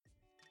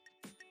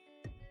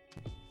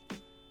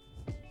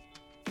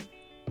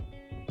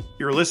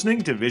You're listening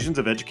to Visions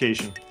of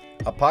Education,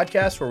 a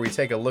podcast where we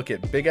take a look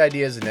at big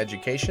ideas in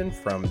education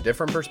from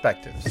different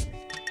perspectives.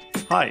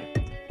 Hi,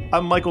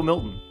 I'm Michael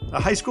Milton, a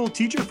high school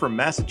teacher from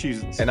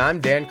Massachusetts. And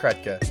I'm Dan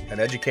Kretka, an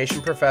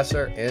education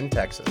professor in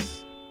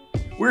Texas.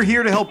 We're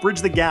here to help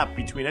bridge the gap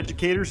between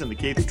educators in the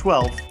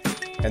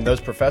K-12 and those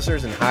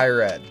professors in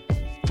higher ed.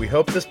 We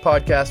hope this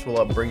podcast will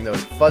help bring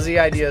those fuzzy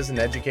ideas in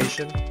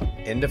education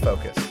into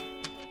focus.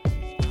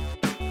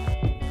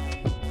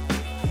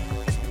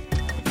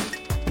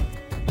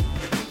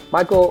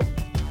 Michael,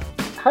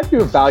 how do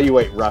you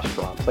evaluate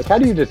restaurants? Like, how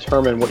do you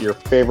determine what your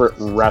favorite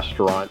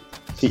restaurant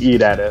to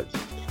eat at is?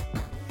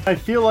 I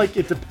feel like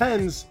it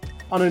depends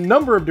on a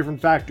number of different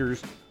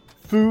factors.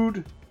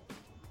 Food,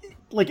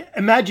 like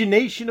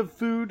imagination of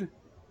food.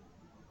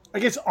 I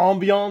guess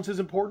ambiance is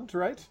important,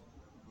 right?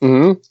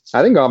 I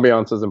think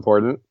ambiance is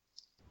important.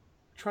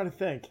 I'm trying to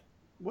think.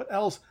 What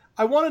else?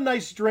 I want a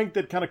nice drink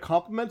that kind of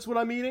complements what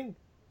I'm eating.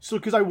 So,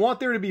 because I want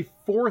there to be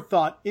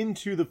forethought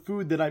into the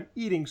food that I'm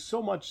eating,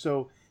 so much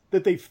so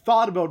that they've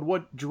thought about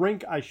what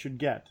drink I should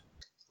get.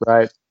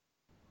 Right.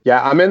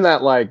 Yeah, I'm in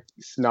that like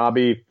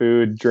snobby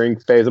food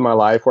drink phase of my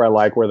life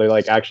where they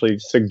like actually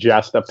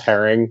suggest a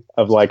pairing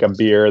of like a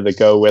beer that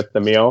go with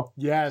the meal.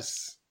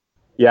 Yes.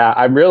 Yeah,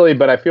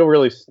 but I feel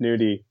really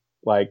snooty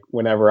like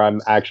whenever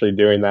I'm actually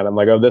doing that. I'm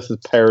like, oh, this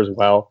pairs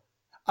well.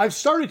 I've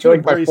started to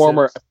embrace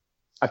it.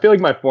 I feel like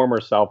my former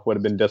self would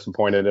have been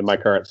disappointed in my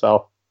current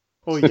self.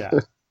 Oh yeah.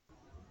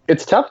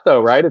 It's tough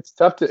though, right? It's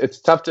tough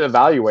to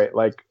evaluate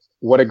like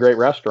what a great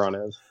restaurant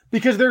is.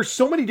 Because there's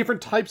so many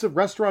different types of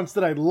restaurants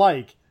that I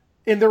like,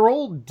 and they're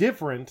all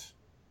different.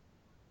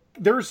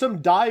 There are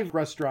some dive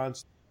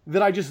restaurants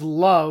that I just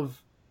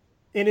love,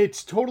 and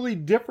it's totally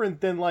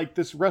different than like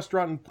this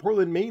restaurant in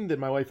Portland, Maine that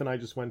my wife and I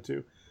just went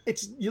to.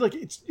 It's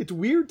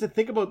weird to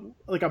think about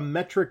like a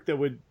metric that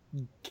would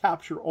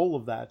capture all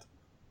of that.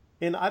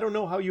 And I don't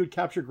know how you would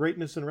capture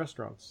greatness in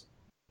restaurants.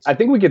 I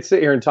think we could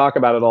sit here and talk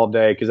about it all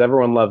day because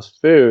everyone loves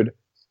food.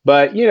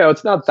 But,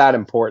 it's not that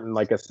important,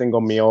 like a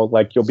single meal.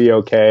 Like, you'll be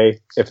okay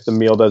if the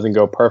meal doesn't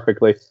go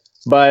perfectly.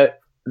 But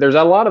there's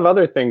a lot of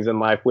other things in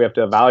life we have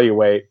to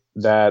evaluate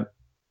that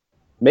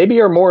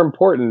maybe are more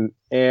important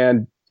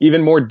and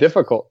even more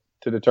difficult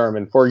to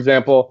determine. For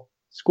example,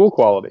 school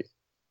quality.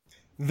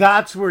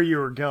 That's where you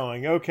were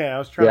going. Okay, I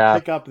was trying to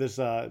pick up this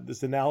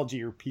analogy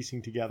you're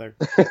piecing together.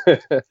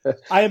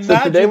 I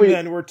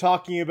imagine we're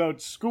talking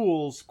about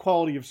schools,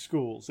 quality of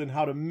schools, and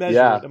how to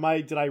measure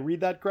it. Did I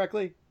read that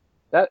correctly?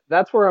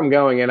 That's where I'm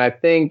going. And I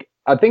think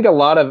a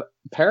lot of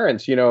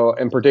parents,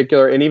 in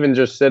particular, and even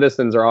just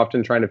citizens are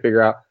often trying to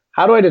figure out,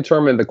 how do I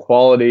determine the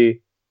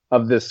quality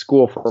of this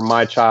school for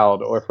my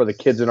child or for the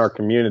kids in our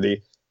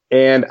community?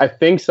 And I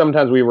think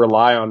sometimes we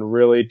rely on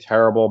really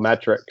terrible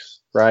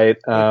metrics, right?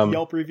 Like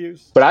Yelp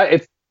reviews.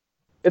 But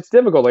it's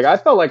difficult. Like I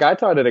felt like I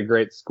taught at a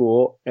great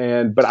school,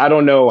 but I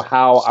don't know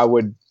how I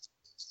would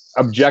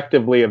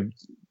objectively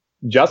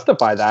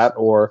justify that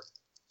or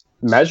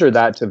measure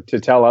that to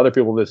tell other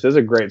people this is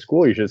a great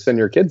school. You should send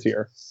your kids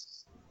here.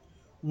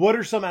 What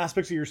are some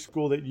aspects of your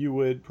school that you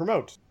would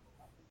promote?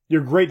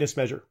 Your greatness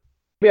measure.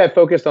 Maybe I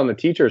focused on the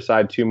teacher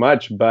side too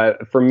much,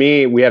 but for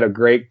me, we had a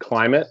great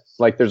climate.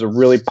 Like there's a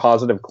really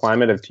positive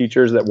climate of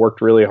teachers that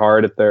worked really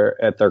hard at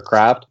their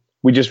craft.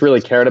 We just really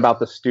cared about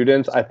the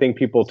students. I think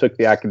people took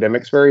the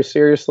academics very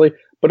seriously,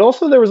 but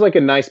also there was like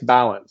a nice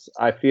balance.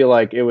 I feel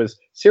like it was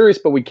serious,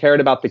 but we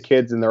cared about the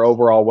kids and their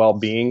overall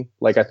well-being.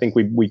 Like I think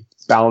we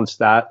balanced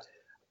that.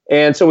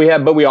 And so we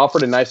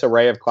offered a nice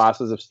array of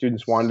classes. If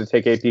students wanted to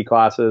take AP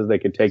classes, they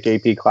could take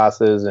AP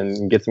classes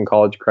and get some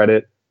college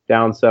credit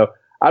down. So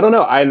I don't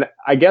know.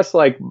 I guess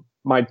like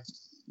my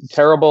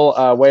terrible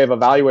way of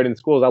evaluating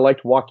schools, I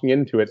liked walking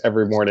into it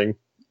every morning.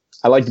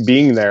 I liked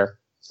being there.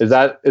 Is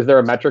there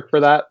a metric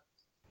for that?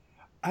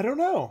 I don't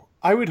know.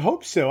 I would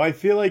hope so. I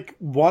feel like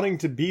wanting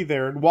to be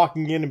there and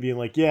walking in and being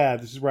like, yeah,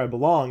 this is where I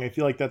belong. I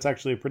feel like that's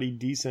actually a pretty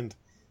decent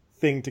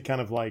thing to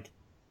kind of like,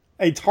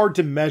 it's hard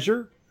to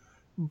measure,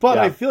 but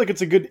I feel like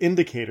it's a good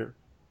indicator.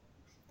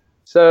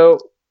 So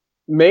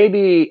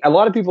maybe a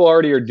lot of people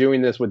already are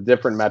doing this with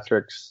different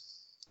metrics.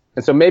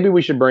 And so maybe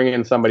we should bring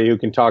in somebody who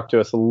can talk to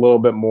us a little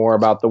bit more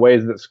about the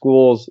ways that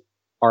schools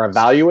are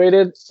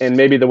evaluated and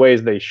maybe the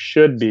ways they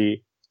should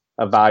be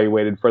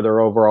evaluated for their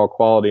overall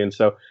quality. And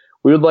so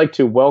we would like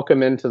to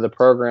welcome into the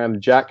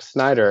program Jack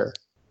Snyder.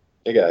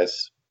 Hey,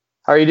 guys.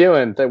 How are you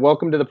doing?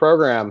 Welcome to the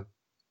program.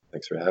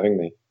 Thanks for having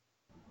me.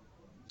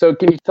 So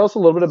can you tell us a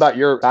little bit about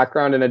your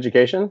background in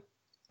education?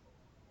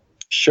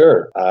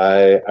 Sure.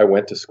 I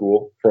went to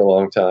school for a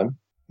long time.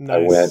 Nice.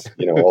 I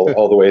went,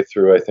 all the way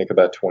through, I think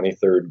about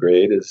 23rd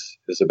grade is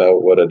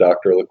about what a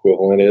doctoral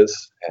equivalent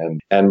is.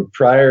 And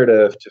prior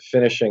to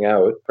finishing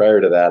out,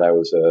 prior to that, I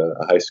was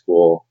a high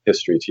school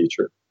history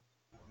teacher.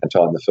 I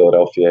taught in the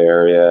Philadelphia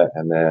area.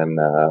 And then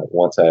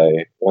once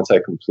I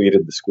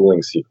completed the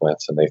schooling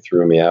sequence and they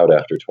threw me out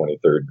after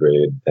 23rd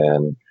grade,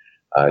 then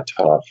I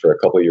taught for a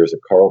couple of years at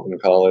Carleton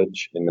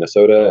College in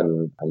Minnesota.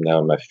 And I'm now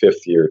in my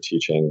 5th year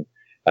teaching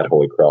at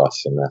Holy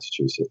Cross in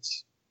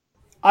Massachusetts.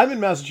 I'm in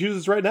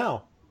Massachusetts right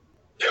now.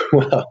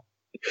 Well,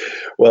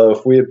 Well,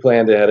 if we had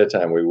planned ahead of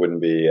time, we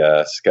wouldn't be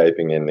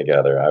Skyping in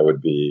together. I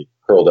would be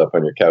curled up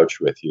on your couch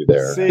with you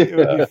there. See, it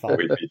would be fun.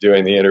 We'd be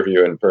doing the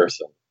interview in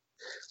person.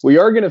 We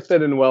are going to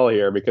fit in well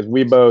here because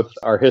we both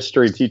are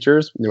history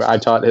teachers. I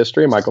taught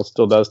history. Michael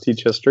still does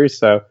teach history.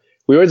 So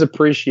we always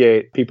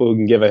appreciate people who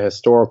can give a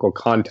historical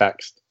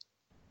context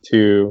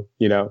to,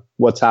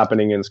 what's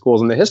happening in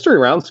schools. And the history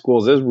around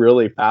schools is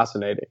really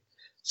fascinating.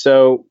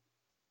 So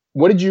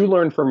what did you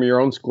learn from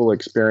your own school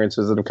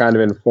experiences that have kind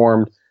of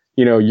informed,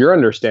 your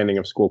understanding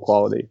of school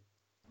quality?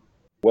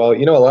 Well,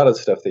 a lot of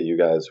the stuff that you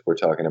guys were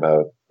talking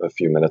about a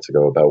few minutes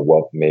ago about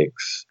what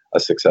makes a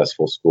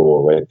successful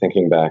school, right?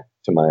 Thinking back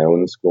to my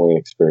own schooling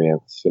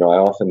experience, I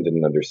often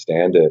didn't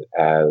understand it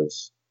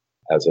as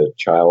a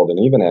child, and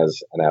even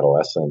as an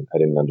adolescent, I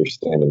didn't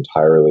understand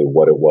entirely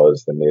what it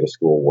was that made a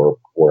school work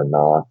or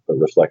not. But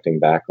reflecting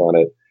back on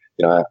it,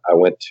 I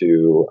went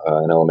to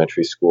an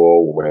elementary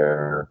school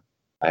where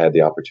I had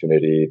the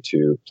opportunity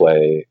to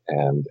play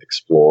and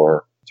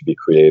explore, to be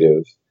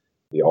creative.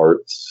 The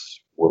arts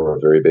were a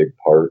very big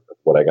part of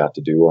what I got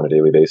to do on a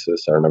daily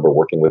basis. I remember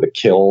working with a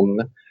kiln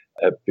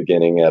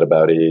beginning at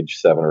about age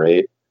 7 or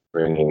 8,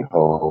 bringing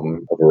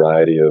home a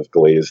variety of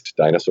glazed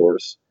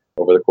dinosaurs.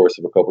 Over the course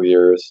of a couple of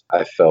years,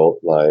 I felt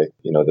like,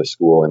 the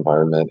school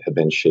environment had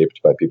been shaped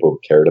by people who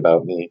cared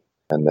about me,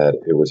 and that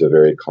it was a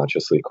very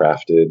consciously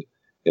crafted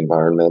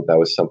environment. That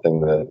was something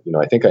that,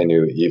 I think I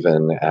knew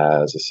even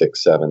as a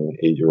 6, 7,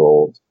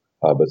 8-year-old,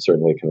 but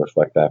certainly can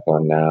reflect back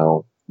on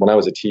now. When I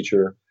was a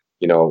teacher,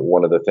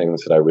 one of the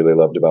things that I really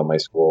loved about my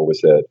school was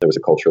that there was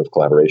a culture of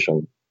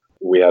collaboration.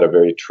 We had a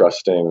very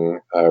trusting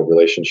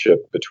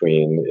relationship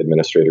between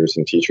administrators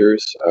and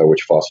teachers,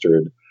 which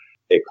fostered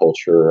a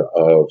culture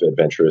of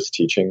adventurous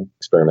teaching,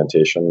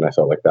 experimentation. I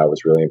felt like that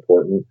was really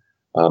important.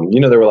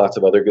 There were lots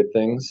of other good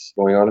things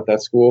going on at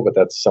that school, but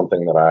that's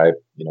something that I,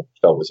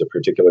 felt was a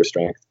particular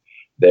strength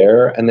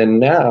there. And then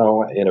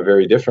now, in a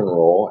very different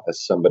role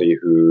as somebody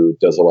who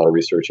does a lot of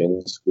research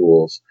in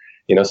schools,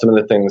 some of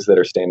the things that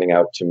are standing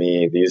out to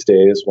me these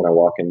days when I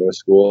walk into a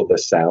school, the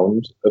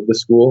sound of the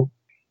school.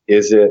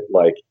 Is it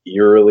like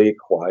eerily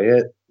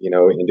quiet,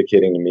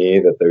 indicating to me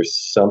that there's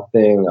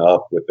something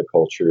up with the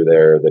culture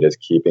there that is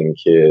keeping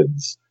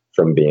kids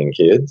from being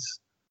kids?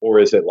 Or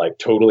is it like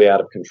totally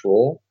out of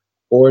control?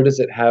 Or does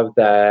it have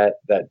that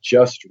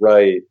just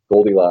right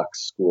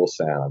Goldilocks school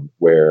sound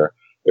where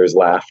there's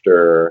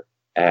laughter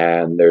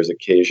and there's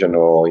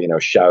occasional,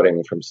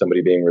 shouting from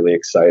somebody being really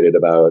excited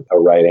about a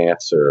right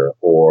answer,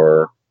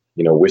 or,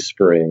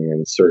 whispering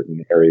in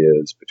certain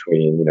areas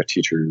between,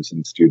 teachers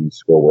and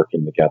students who are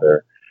working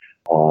together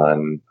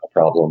on a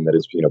problem that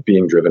is,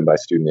 being driven by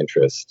student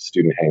interest,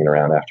 student hanging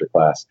around after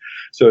class.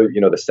 So,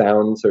 the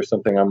sounds are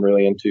something I'm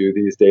really into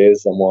these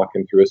days. I'm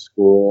walking through a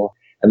school.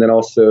 And then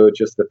also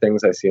just the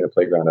things I see in a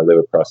playground. I live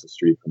across the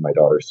street from my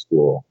daughter's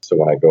school. So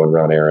when I go and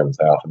run errands,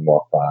 I often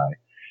walk by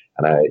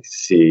and I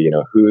see,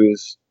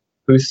 who's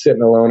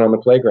sitting alone on the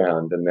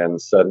playground, and then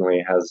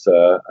suddenly has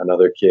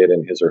another kid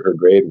in his or her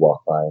grade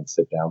walk by and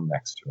sit down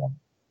next to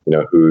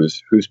him.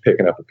 Who's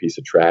picking up a piece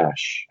of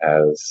trash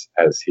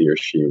as he or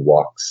she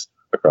walks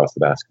across the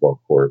basketball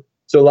court.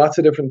 So lots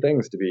of different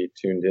things to be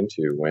tuned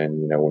into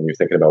when you're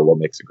thinking about what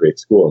makes a great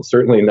school. And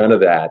certainly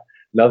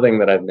nothing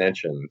that I've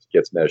mentioned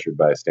gets measured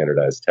by a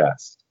standardized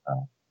test.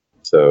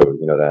 So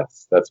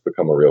that's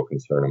become a real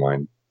concern of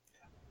mine.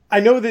 I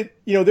know that,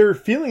 there are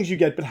feelings you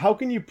get, but how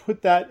can you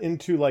put that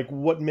into like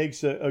what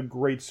makes a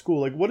great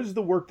school? Like, what is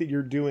the work that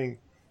you're doing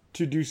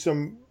to do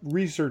some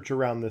research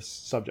around this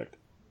subject?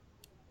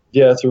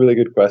 Yeah, it's a really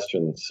good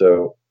question.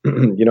 So,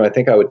 I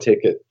think I would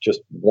take it just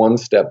one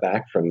step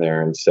back from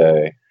there and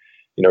say,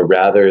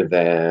 rather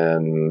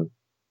than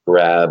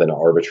grab an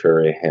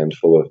arbitrary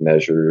handful of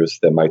measures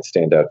that might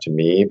stand out to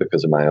me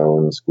because of my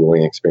own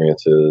schooling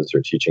experiences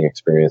or teaching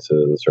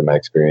experiences or my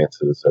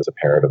experiences as a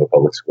parent of a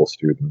public school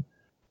student,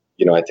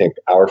 I think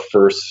our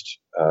first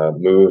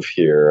move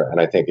here, and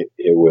I think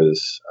it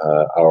was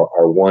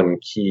our one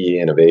key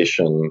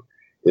innovation,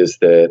 is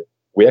that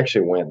we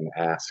actually went and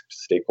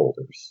asked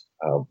stakeholders,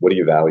 what do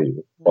you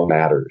value? What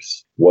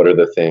matters? What are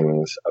the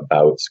things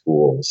about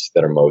schools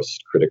that are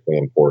most critically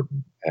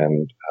important?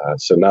 And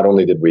so not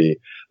only did we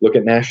look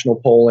at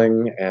national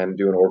polling and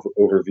do an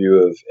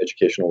overview of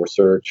educational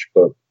research,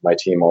 but my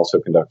team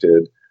also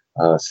conducted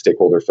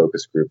stakeholder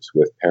focus groups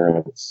with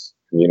parents,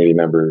 community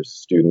members,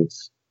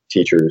 students,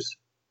 teachers,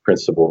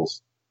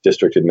 principals,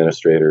 district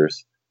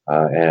administrators,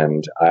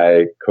 and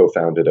I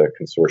co-founded a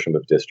consortium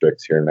of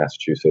districts here in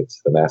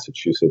Massachusetts, the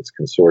Massachusetts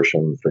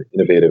Consortium for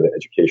Innovative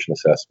Education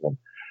Assessment.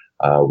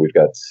 We've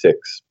got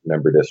 6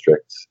 member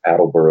districts: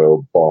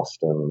 Attleboro,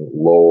 Boston,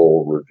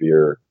 Lowell,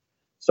 Revere,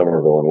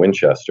 Somerville, and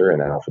Winchester in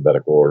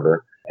alphabetical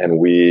order. And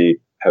we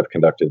have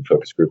conducted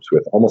focus groups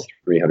with almost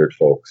 300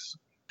 folks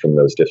from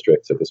those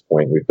districts at this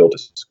point. We've built a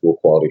school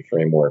quality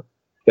framework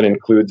that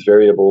includes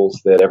variables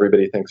that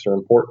everybody thinks are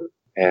important.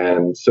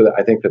 And so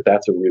I think that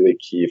that's a really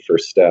key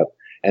first step.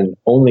 And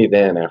only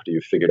then, after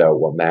you've figured out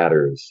what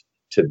matters,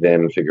 to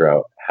then figure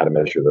out how to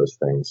measure those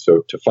things.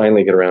 So to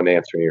finally get around to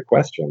answering your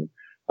question,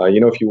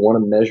 if you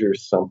want to measure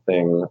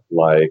something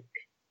like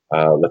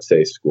let's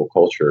say school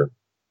culture,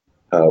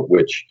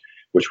 which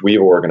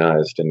we've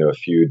organized into a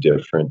few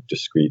different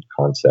discrete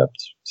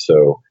concepts.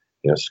 So,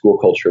 school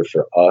culture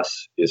for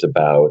us is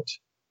about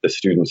the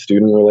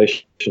student-student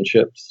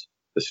relationships,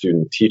 the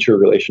student-teacher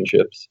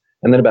relationships,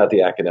 and then about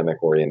the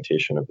academic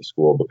orientation of the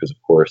school. Because, of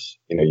course,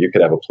 you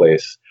could have a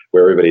place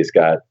where everybody's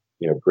got,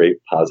 great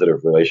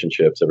positive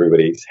relationships,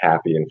 everybody's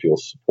happy and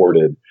feels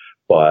supported,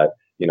 but,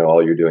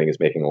 all you're doing is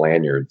making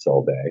lanyards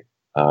all day.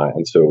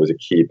 And so it was a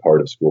key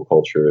part of school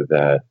culture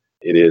that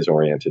it is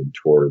oriented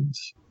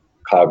towards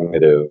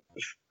cognitive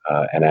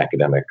and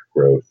academic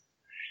growth.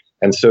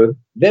 And so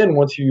then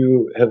once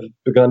you have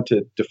begun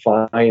to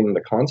define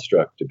the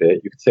construct a bit,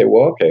 you could say,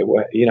 well, okay,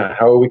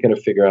 how are we going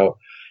to figure out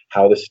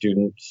how the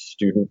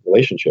student-student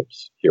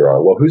relationships here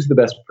are? Well, who's the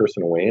best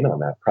person to weigh in on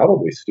that?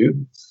 Probably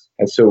students.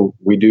 And so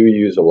we do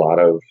use a lot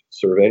of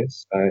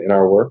surveys in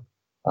our work.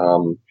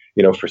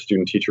 For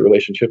student-teacher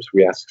relationships,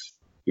 we ask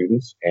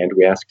students and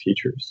we ask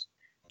teachers.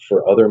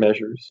 For other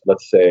measures,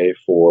 let's say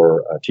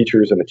for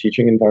teachers in the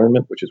teaching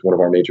environment, which is one of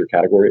our major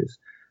categories,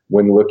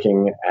 when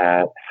looking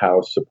at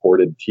how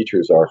supported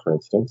teachers are, for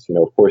instance,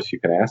 of course you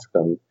can ask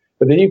them,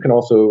 but then you can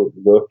also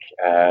look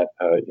at,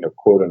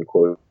 quote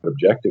unquote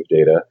objective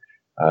data.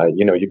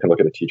 You can look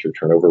at the teacher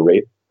turnover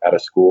rate at a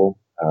school.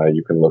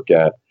 You can look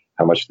at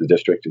how much the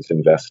district is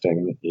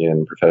investing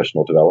in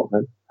professional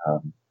development.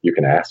 You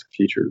can ask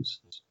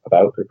teachers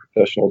about their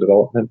professional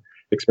development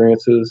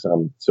experiences.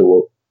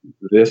 So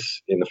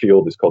this in the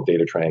field is called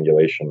data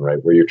triangulation, right?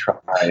 Where you're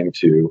trying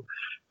to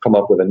come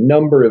up with a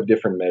number of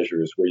different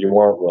measures where you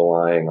aren't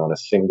relying on a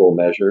single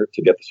measure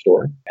to get the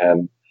story.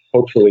 And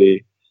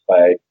hopefully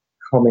by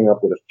coming up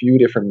with a few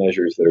different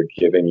measures that are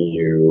giving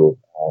you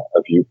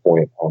a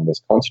viewpoint on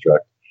this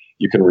construct,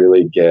 you can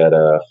really get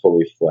a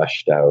fully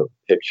fleshed out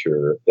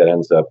picture that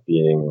ends up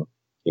being,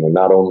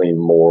 not only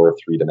more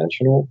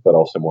three-dimensional, but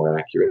also more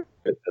accurate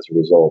as a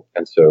result.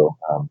 And so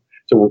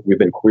we've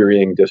been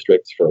querying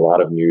districts for a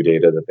lot of new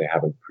data that they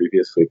haven't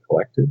previously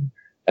collected.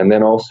 And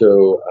then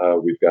also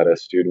we've got a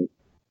student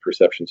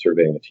perception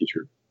survey and a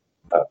teacher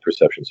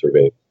perception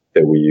survey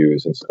that we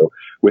use. And so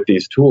with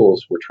these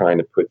tools, we're trying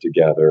to put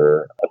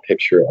together a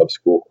picture of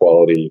school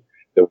quality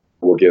that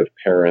will give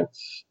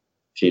parents,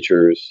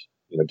 teachers,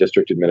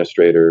 district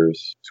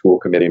administrators, school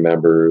committee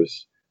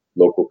members,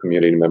 local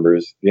community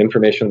members, the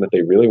information that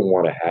they really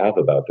want to have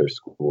about their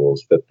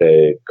schools that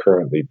they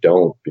currently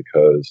don't,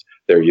 because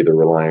they're either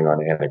relying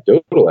on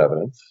anecdotal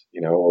evidence,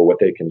 or what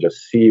they can just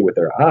see with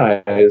their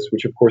eyes,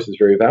 which of course is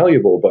very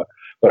valuable,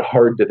 but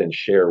hard to then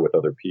share with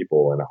other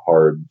people and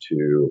hard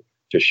to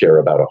share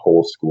about a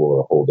whole school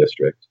or a whole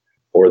district,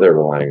 or they're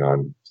relying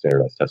on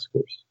standardized test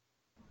scores.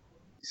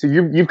 So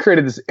you've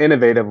created this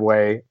innovative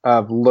way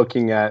of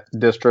looking at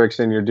districts,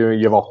 and you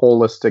have a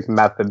holistic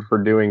method for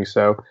doing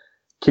so.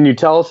 Can you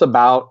tell us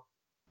about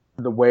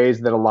the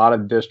ways that a lot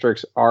of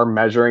districts are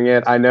measuring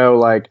it? I know,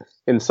 like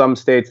in some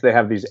states, they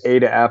have these A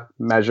to F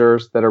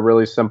measures that are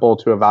really simple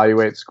to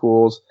evaluate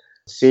schools.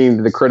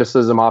 The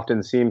criticism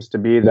often seems to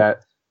be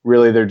that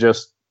really they're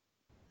just,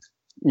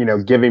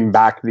 giving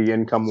back the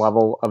income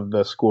level of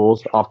the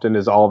schools. Often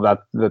is all of that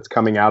that's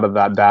coming out of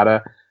that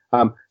data.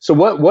 So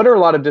what are a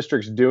lot of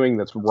districts doing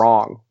that's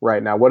wrong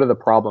right now? What are the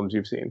problems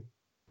you've seen?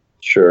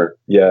 Sure.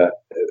 Yeah.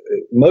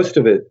 Most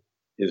of it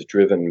is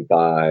driven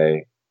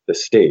by the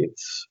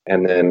states.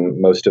 And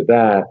then most of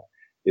that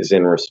is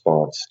in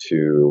response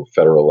to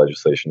federal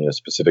legislation,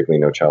 specifically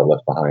No Child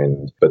Left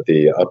Behind. But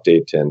the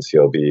update to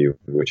NCLB,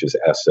 which is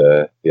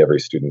ESSA, the Every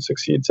Student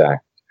Succeeds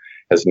Act,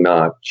 has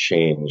not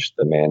changed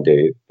the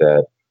mandate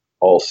that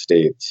all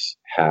states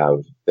have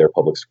their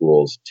public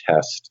schools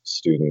test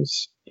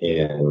students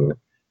in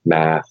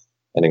math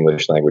and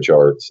English language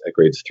arts at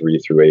grades 3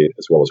 through 8,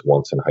 as well as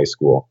once in high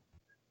school.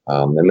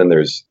 And then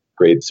there's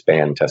grade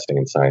span testing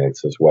in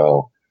science as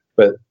well.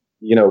 But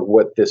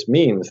what this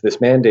means,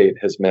 this mandate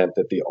has meant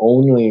that the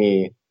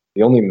only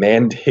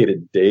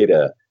mandated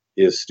data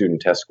is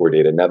student test score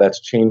data. Now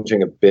that's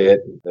changing a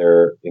bit.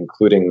 They're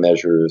including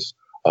measures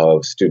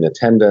of student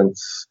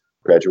attendance,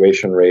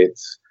 graduation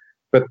rates.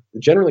 But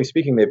generally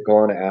speaking, they've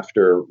gone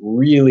after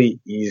really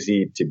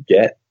easy to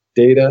get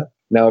data.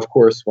 Now, of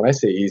course, when I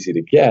say easy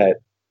to get,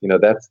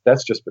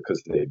 that's just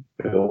because they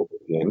built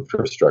the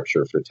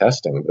infrastructure for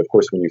testing. But of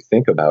course, when you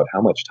think about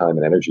how much time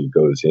and energy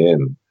goes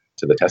in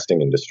to the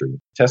testing industry,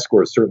 test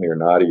scores certainly are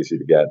not easy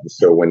to get. And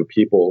so when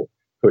people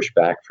push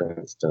back, for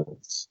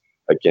instance,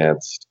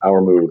 against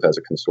our move as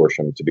a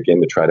consortium to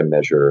begin to try to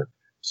measure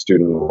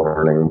student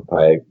learning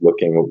by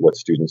looking at what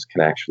students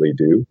can actually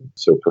do,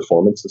 so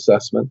performance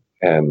assessment,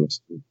 and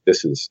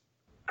this is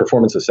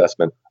performance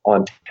assessment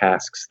on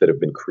tasks that have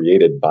been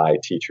created by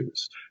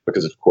teachers,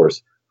 because of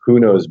course,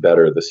 who knows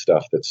better the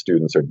stuff that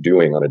students are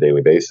doing on a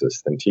daily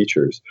basis than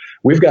teachers?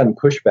 We've gotten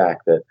pushback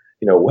that,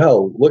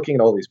 looking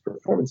at all these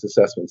performance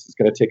assessments is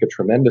going to take a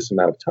tremendous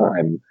amount of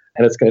time,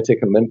 and it's going to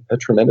take a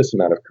tremendous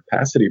amount of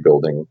capacity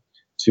building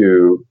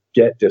to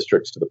get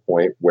districts to the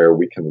point where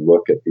we can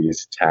look at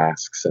these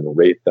tasks and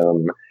rate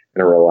them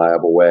in a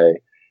reliable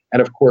way.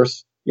 And of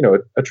course,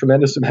 a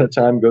tremendous amount of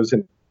time goes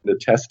into to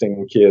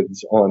testing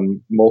kids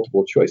on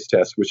multiple choice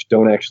tests, which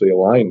don't actually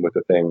align with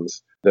the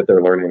things that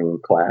they're learning in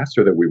class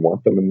or that we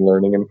want them in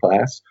learning in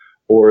class,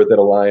 or that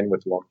align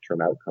with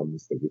long-term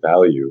outcomes that we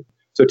value.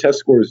 So test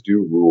scores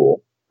do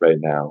rule right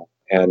now.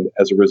 And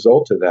as a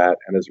result of that,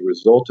 and as a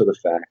result of the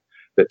fact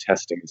that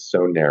testing is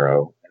so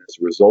narrow, and as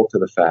a result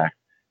of the fact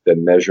that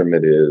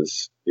measurement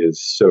is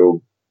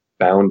so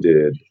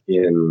bounded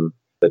in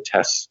the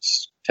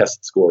test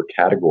score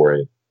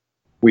category,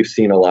 we've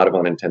seen a lot of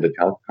unintended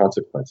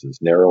consequences,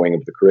 narrowing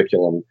of the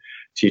curriculum,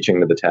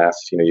 teaching to the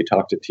tasks. You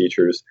talk to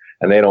teachers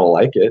and they don't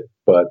like it,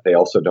 but they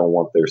also don't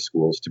want their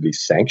schools to be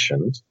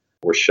sanctioned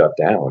or shut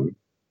down.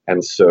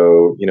 And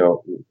so,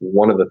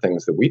 one of the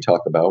things that we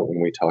talk about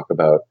when we talk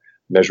about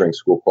measuring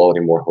school quality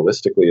more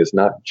holistically is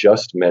not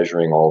just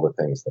measuring all the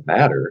things that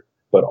matter,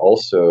 but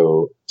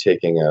also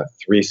taking a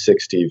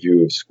 360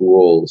 view of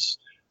schools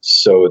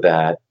so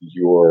that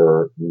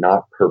you're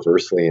not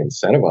perversely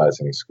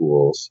incentivizing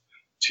schools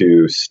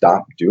to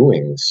stop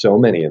doing so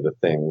many of the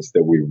things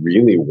that we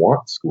really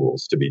want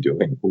schools to be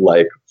doing.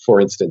 Like, for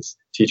instance,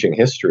 teaching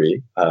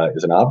history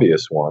is an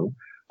obvious one,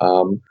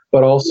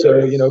 but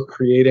also,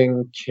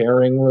 creating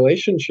caring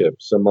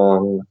relationships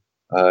among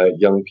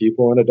young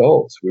people and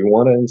adults. We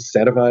want to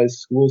incentivize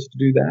schools to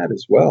do that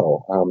as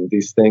well.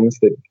 These things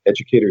that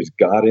educators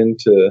got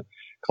into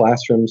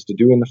classrooms to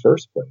do in the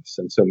first place.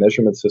 And so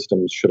measurement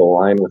systems should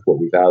align with what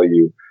we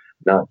value,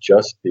 not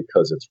just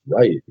because it's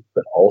right,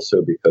 but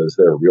also because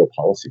there are real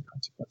policy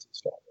consequences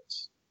to all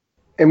this.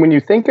 And when you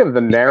think of the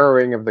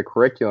narrowing of the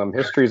curriculum,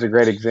 history is a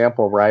great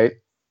example, right?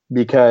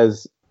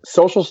 Because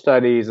social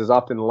studies is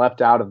often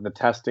left out of the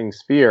testing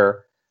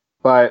sphere,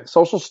 but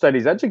social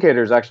studies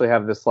educators actually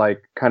have this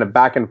kind of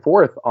back and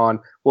forth on,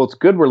 well, it's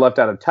good we're left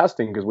out of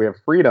testing because we have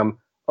freedom.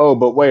 Oh,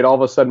 but wait, all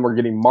of a sudden we're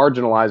getting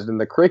marginalized in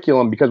the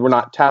curriculum because we're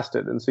not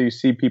tested. And so you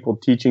see people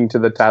teaching to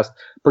the test,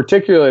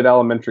 particularly at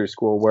elementary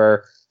school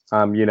where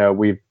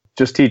we've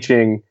just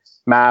teaching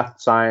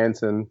math,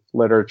 science, and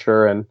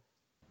literature. And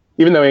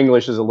even though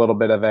English is a little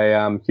bit of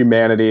a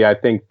humanity, I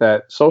think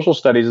that social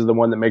studies is the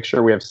one that makes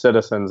sure we have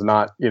citizens,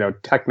 not,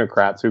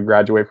 technocrats who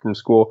graduate from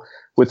school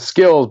with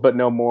skills, but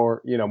no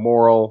more,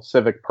 moral,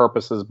 civic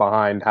purposes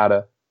behind how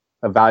to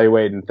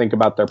evaluate and think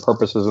about their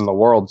purposes in the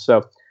world.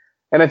 So,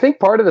 and I think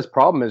part of this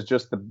problem is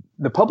just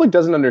the public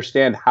doesn't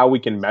understand how we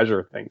can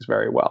measure things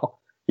very well.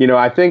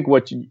 I think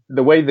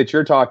the way that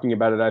you're talking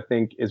about it, I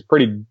think is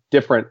pretty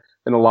different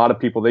than a lot of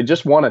people. They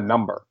just want a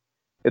number.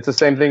 It's the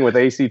same thing with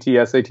ACT,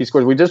 SAT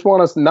scores. We just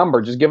want a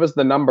number. Just give us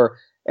the number.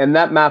 And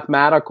that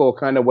mathematical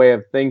kind of way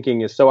of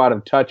thinking is so out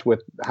of touch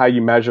with how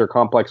you measure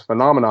complex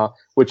phenomena,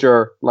 which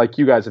are, like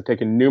you guys have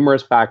taken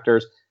numerous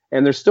factors.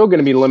 And there's still going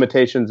to be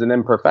limitations and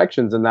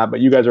imperfections in that, but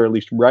you guys are at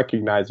least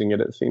recognizing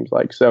it seems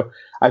like. So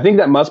I think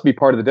that must be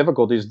part of the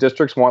difficulties.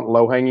 Districts want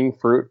low-hanging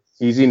fruit,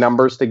 easy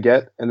numbers to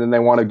get, and then they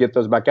want to get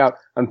those back out.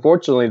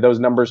 Unfortunately, those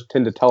numbers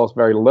tend to tell us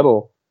very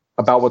little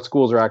about what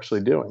schools are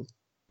actually doing.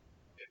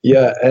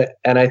 Yeah,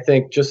 and I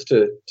think just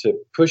to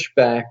push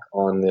back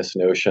on this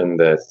notion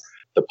that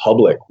the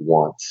public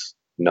wants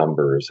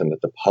numbers and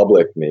that the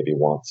public maybe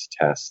wants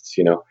tests,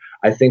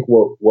 I think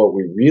what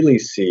we really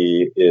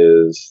see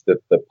is that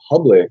the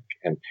public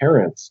and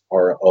parents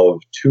are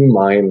of two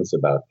minds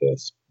about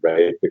this,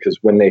 right? Because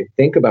when they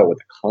think about what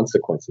the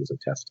consequences of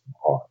testing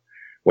are,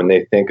 when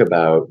they think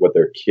about what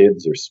their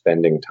kids are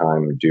spending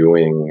time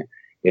doing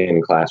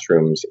in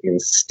classrooms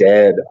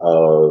instead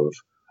of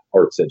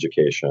arts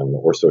education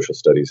or social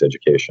studies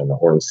education,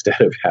 or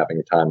instead of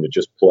having time to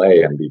just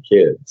play and be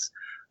kids,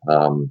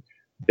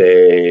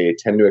 they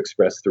tend to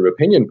express through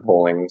opinion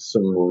polling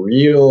some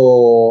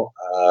real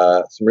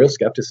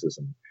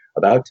skepticism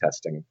about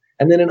testing.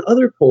 And then in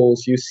other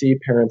polls, you see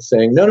parents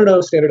saying,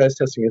 no, standardized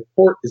testing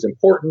is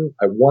important.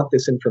 I want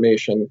this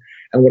information.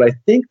 And what I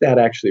think that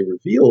actually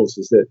reveals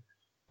is that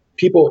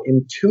people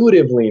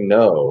intuitively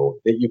know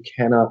that you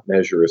cannot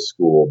measure a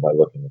school by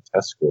looking at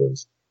test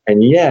scores.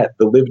 And yet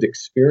the lived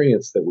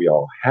experience that we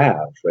all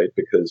have, right,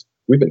 because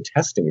we've been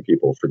testing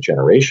people for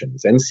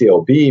generations.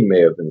 NCLB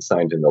may have been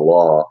signed into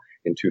law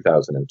in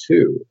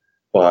 2002,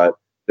 but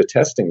the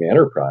testing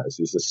enterprise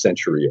is a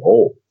century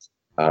old.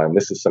 And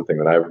this is something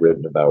that I've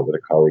written about with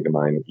a colleague of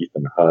mine,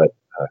 Ethan Hutt,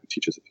 who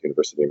teaches at the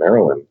University of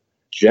Maryland.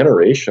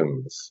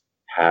 Generations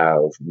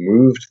have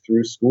moved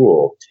through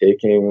school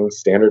taking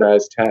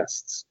standardized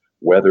tests,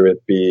 whether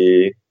it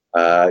be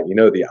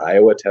the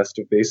Iowa test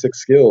of basic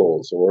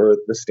skills or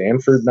the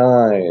Stanford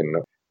 9.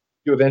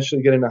 You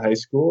eventually get into high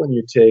school and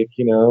you take,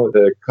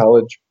 the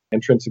college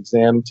entrance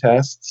exam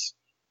tests,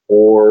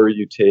 or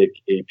you take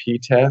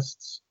AP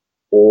tests,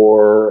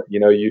 or,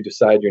 you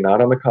decide you're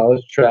not on the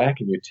college track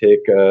and you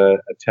take a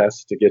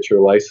test to get your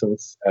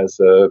license as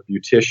a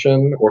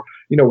beautician. Or,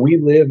 we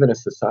live in a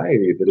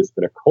society that has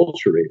been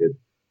acculturated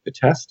to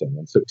testing.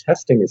 And so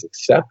testing is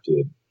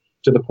accepted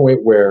to the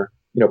point where,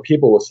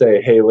 people will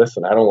say, hey,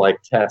 listen, I don't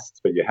like tests,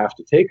 but you have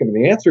to take them. And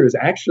the answer is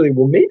actually,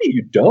 well, maybe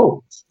you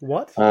don't.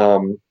 What?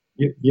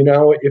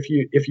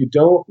 If you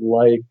don't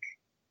like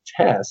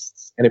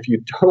tests, and if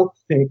you don't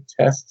think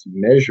tests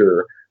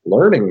measure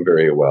learning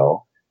very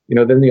well,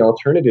 then the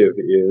alternative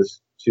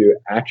is to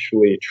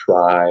actually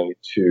try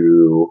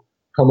to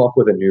come up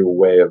with a new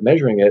way of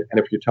measuring it. And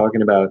if you're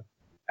talking about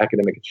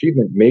academic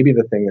achievement, maybe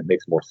the thing that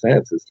makes more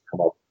sense is to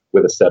come up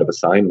with a set of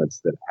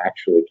assignments that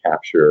actually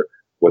capture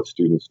what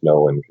students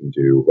know and can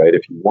do, right?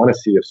 If you want to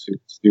see if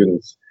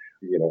students,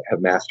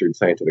 have mastered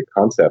scientific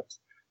concepts,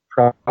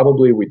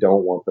 probably we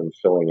don't want them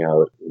filling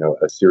out,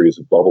 a series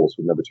of bubbles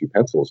with number 2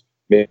 pencils.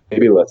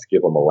 Maybe let's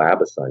give them a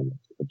lab assignment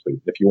to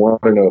complete. If you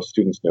want to know if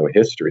students know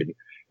history,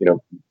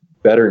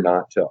 better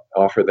not to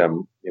offer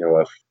them,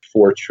 a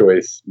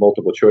 4-choice,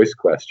 multiple choice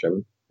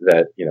question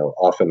that,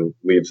 often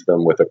leaves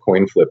them with a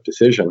coin flip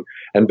decision,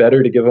 and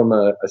better to give them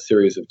a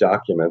series of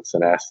documents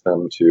and ask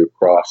them to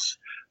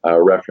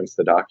reference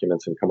the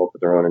documents and come up with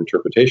their own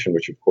interpretation,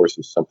 which of course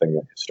is something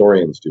that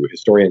historians do.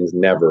 Historians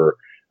never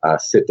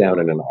sit down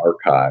in an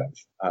archive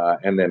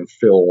and then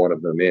fill one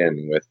of them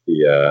in with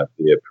the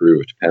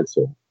approved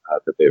pencil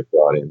that they've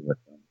brought in with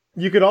them.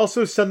 You could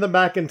also send them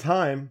back in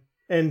time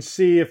and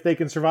see if they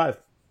can survive.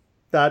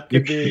 That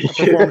could be a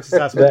performance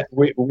assessment.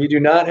 We do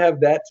not have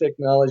that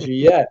technology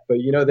yet, but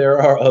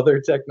there are other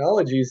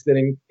technologies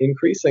that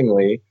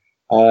increasingly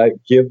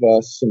give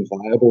us some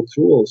viable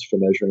tools for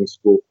measuring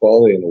school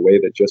quality in a way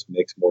that just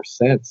makes more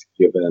sense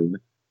given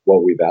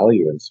what we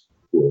value in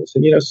schools.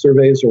 And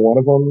surveys are one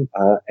of them.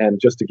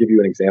 And just to give you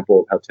an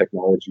example of how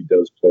technology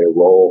does play a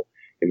role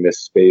in this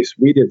space,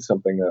 we did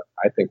something that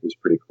I think was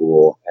pretty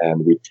cool,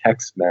 and we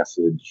text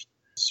messaged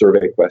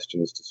survey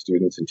questions to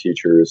students and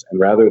teachers, and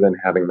rather than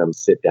having them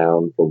sit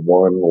down for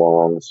one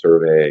long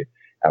survey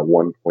at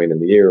one point in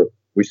the year,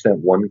 we sent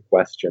one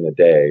question a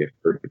day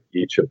for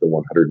each of the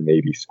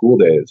 180 school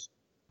days.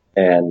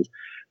 And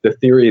the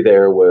theory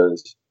there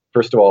was,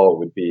 first of all, it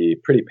would be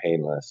pretty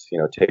painless,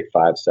 take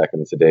 5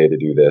 seconds a day to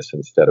do this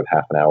instead of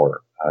half an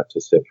hour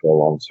to sit for a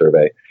long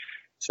survey.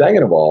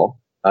 Second of all,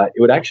 it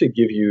would actually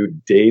give you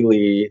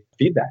daily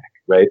feedback,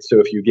 right? So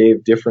if you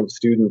gave different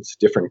students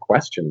different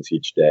questions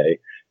each day,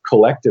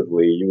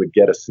 collectively, you would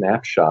get a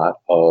snapshot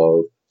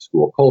of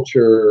school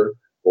culture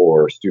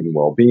or student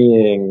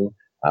well-being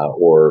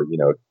or,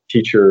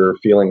 teacher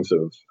feelings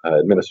of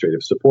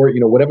administrative support,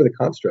 whatever the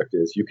construct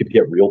is. You could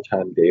get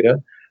real-time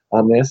data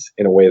on this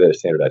in a way that a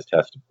standardized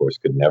test, of course,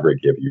 could never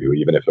give you,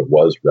 even if it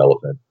was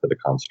relevant to the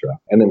construct.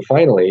 And then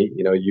finally,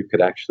 you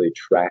could actually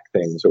track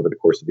things over the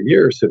course of the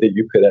year so that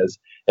you could, as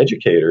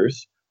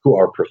educators who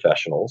are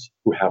professionals,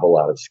 who have a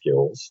lot of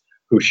skills,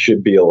 who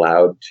should be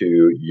allowed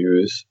to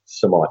use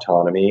some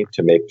autonomy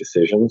to make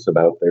decisions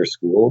about their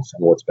schools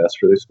and what's best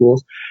for their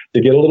schools, to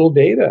get a little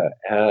data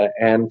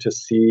and to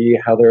see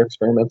how their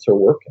experiments are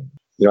working.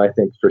 I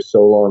think for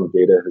so long,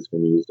 data has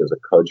been used as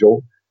a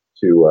cudgel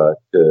to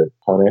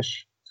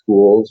punish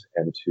schools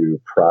and to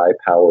pry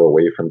power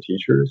away from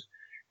teachers.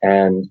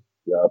 And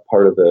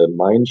part of the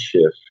mind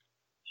shift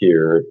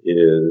here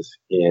is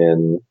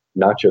in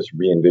not just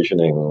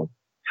re-envisioning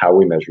how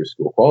we measure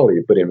school quality,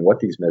 but in what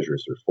these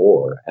measures are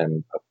for.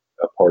 And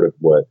a part of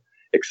what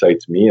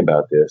excites me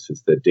about this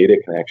is that data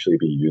can actually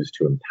be used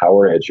to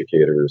empower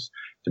educators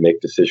to make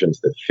decisions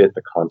that fit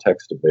the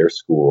context of their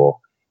school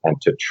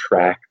and to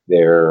track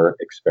their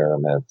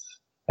experiments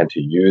and to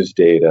use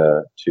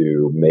data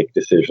to make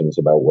decisions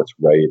about what's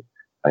right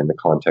in the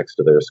context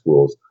of their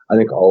schools. I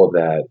think all of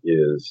that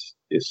is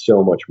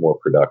so much more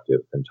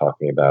productive than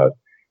talking about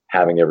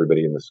having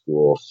everybody in the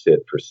school sit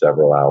for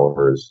several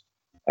hours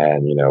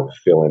and,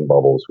 fill in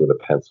bubbles with a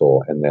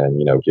pencil and then,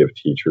 give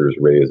teachers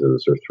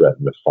raises or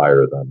threaten to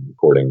fire them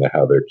according to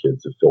how their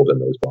kids have filled in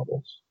those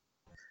bubbles.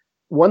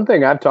 One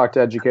thing I've talked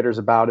to educators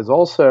about is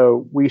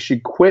also we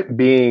should quit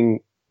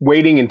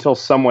waiting until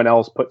someone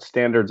else puts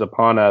standards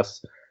upon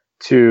us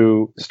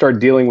to start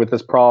dealing with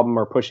this problem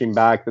or pushing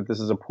back that this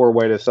is a poor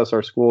way to assess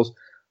our schools.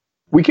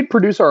 We could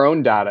produce our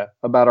own data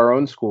about our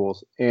own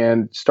schools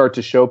and start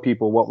to show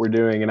people what we're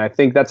doing. And I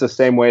think that's the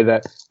same way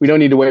that we don't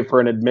need to wait for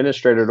an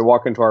administrator to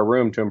walk into our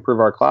room to improve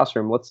our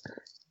classroom.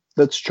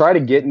 Let's try to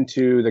get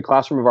into the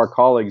classroom of our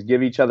colleagues,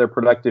 give each other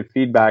productive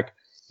feedback,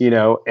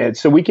 and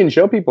so we can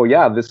show people,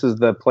 this is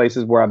the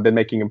places where I've been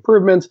making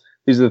improvements.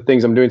 These are the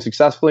things I'm doing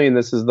successfully. And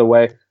this is the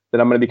way that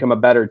I'm going to become a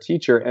better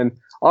teacher. And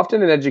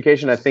often in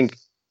education, I think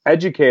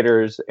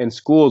educators and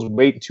schools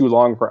wait too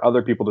long for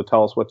other people to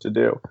tell us what to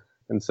do.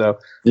 And so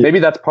maybe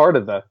that's part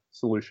of the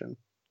solution.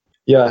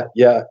 Yeah.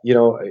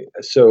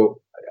 So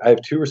I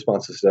have two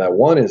responses to that.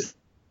 One is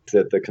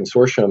that the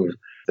consortium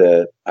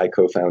that I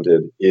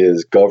co-founded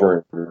is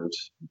governed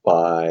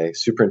by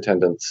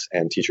superintendents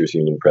and teachers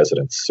union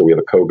presidents. So we have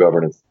a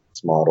co-governance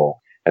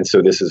model. And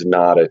so this is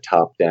not a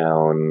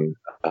top-down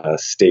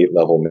state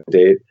level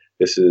mandate.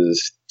 This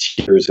is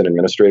teachers and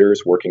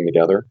administrators working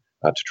together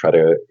to try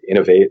to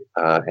innovate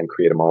and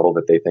create a model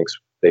that they think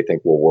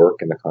will work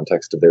in the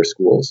context of their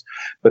schools.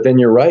 But then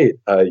you're right.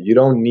 You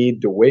don't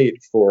need to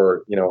wait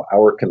for,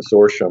 our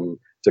consortium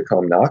to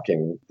come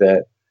knocking.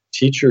 That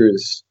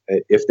teachers,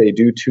 if they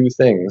do two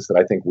things that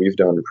I think we've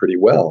done pretty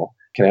well,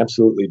 can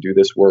absolutely do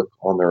this work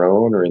on their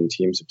own or in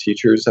teams of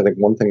teachers. I think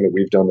one thing that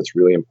we've done that's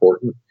really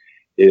important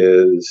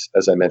is,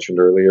 as I mentioned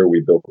earlier,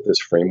 we built this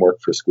framework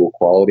for school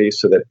quality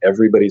so that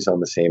everybody's on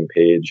the same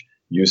page,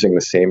 using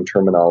the same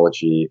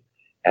terminology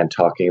and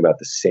talking about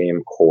the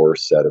same core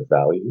set of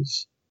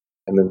values.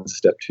 And then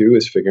step 2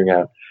 is figuring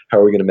out how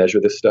are we going to measure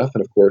this stuff.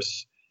 And of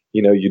course,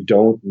 you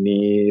don't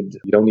need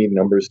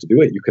numbers to do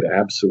it. You could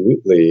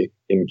absolutely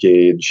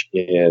engage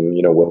in,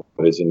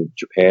 what is in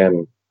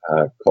Japan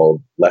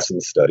called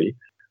lesson study,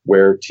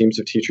 where teams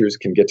of teachers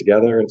can get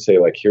together and say,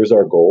 like, here's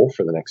our goal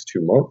for the next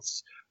 2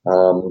 months.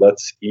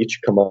 Let's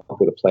each come up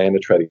with a plan to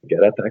try to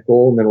get at that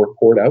goal and then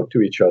report out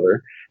to each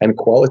other. And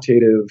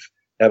qualitative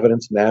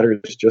evidence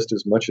matters just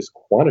as much as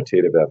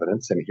quantitative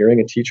evidence. And hearing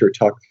a teacher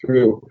talk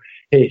through,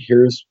 hey,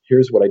 here's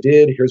what I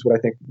did. Here's what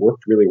I think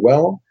worked really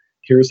well.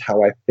 Here's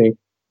how I think,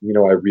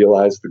 I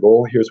realized the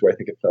goal. Here's where I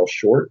think it fell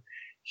short.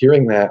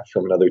 Hearing that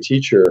from another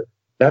teacher,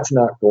 that's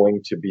not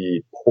going to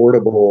be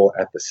portable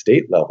at the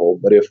state level.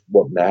 But if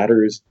what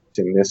matters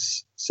in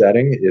this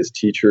setting is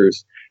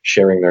teachers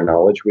sharing their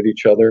knowledge with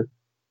each other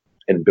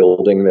and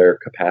building their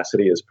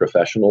capacity as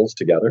professionals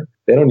together,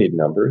 they don't need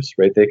numbers,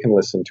 right? They can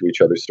listen to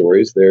each other's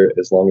stories there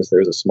as long as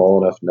there's a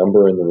small enough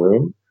number in the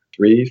room,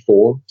 3,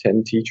 4,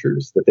 10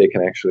 teachers, that they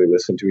can actually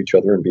listen to each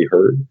other and be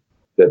heard,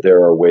 that there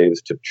are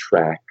ways to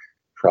track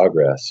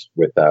progress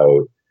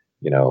without,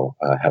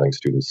 having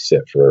students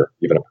sit for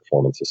even a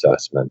performance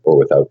assessment or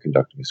without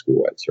conducting a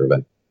school-wide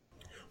survey.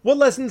 What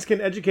lessons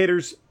can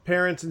educators,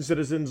 parents, and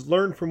citizens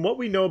learn from what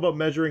we know about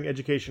measuring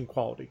education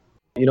quality?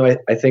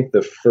 I think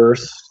the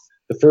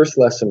first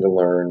lesson to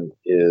learn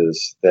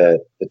is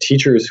that the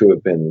teachers who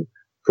have been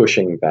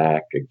pushing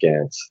back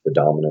against the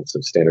dominance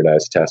of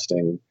standardized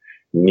testing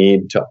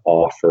need to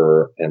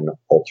offer an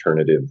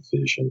alternative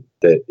vision,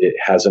 that it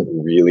hasn't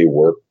really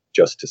worked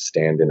just to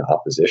stand in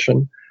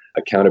opposition.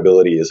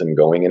 Accountability isn't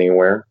going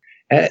anywhere,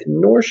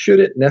 nor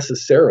should it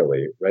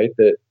necessarily, right?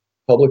 That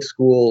public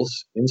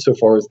schools,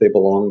 insofar as they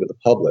belong to the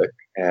public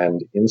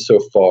and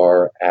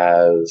insofar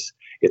as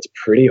it's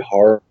pretty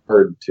hard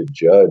to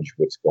judge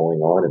what's going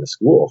on in a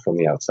school from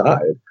the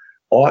outside,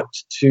 ought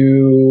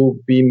to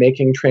be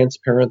making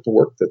transparent the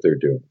work that they're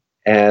doing.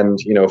 And,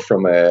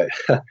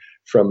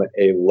 from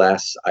a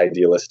less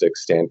idealistic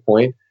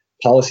standpoint,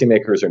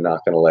 policymakers are not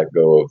going to let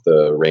go of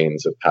the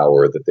reins of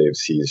power that they've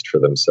seized for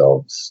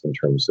themselves in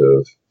terms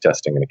of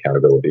testing and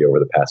accountability over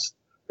the past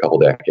couple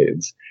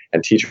decades.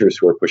 And teachers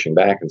who are pushing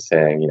back and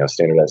saying,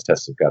 standardized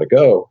tests have got to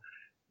go,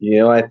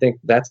 I think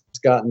that's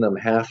gotten them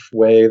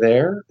halfway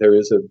there. There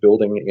is a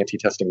building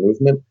anti-testing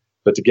movement,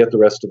 but to get the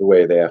rest of the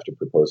way, they have to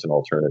propose an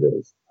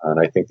alternative. And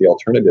I think the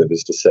alternative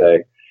is to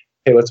say,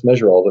 hey, let's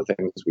measure all the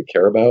things we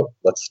care about.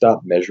 Let's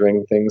stop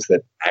measuring things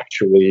that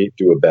actually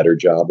do a better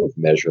job of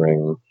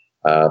measuring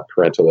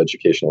parental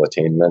educational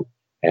attainment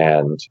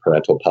and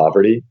parental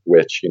poverty,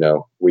 which,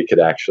 we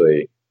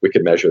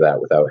could measure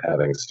that without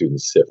having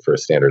students sit for a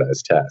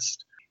standardized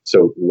test.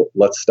 So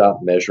let's stop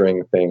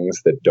measuring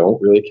things that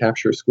don't really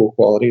capture school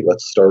quality.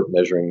 Let's start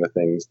measuring the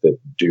things that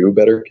do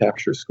better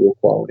capture school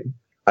quality.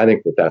 I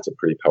think that that's a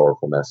pretty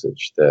powerful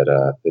message that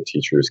the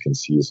teachers can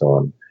seize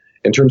on.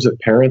 In terms of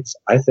parents,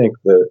 I think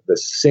the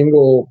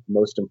single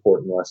most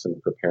important lesson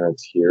for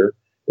parents here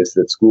is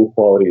that school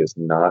quality is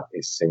not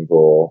a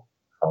single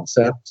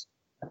concept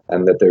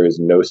and that there is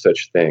no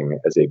such thing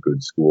as a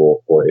good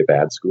school or a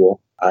bad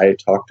school. I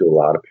talk to a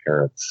lot of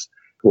parents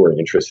who are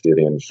interested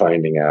in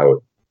finding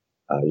out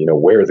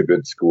where the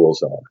good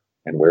schools are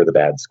and where the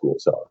bad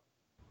schools are.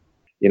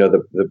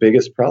 The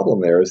biggest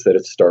problem there is that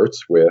it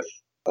starts with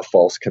a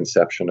false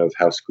conception of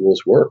how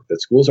schools work,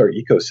 that schools are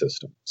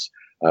ecosystems.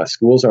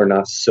 Schools are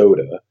not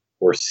soda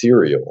or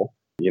cereal,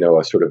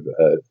 a sort of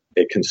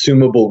a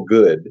consumable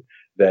good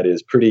that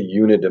is pretty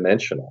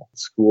unidimensional.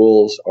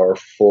 Schools are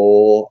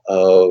full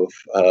of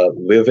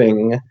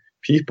living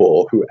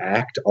people who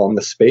act on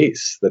the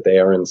space that they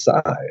are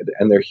inside,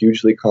 and they're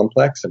hugely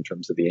complex in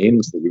terms of the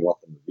aims that we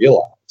want them to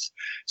realize.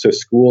 So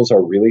schools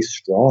are really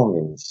strong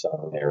in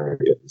some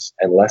areas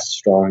and less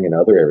strong in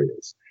other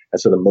areas. And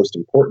so the most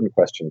important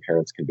question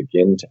parents can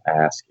begin to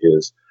ask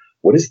is,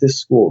 what is this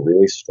school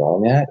really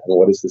strong at, and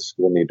what does this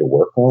school need to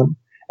work on?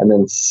 And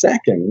then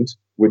second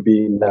would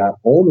be, not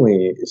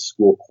only is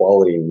school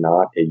quality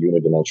not a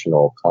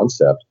unidimensional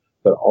concept,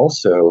 but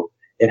also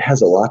it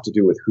has a lot to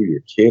do with who your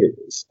kid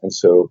is. And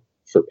so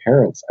for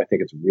parents, I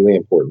think it's really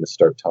important to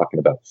start talking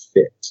about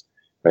fit,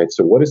 right?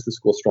 So what is the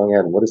school strong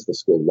at and what is the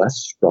school less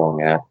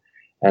strong at?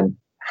 And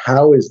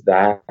how is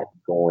that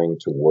going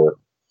to work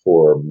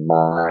for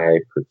my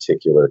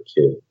particular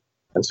kid?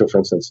 And so, for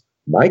instance,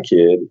 my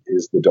kid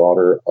is the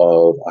daughter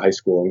of a high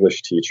school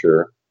English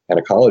teacher and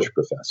a college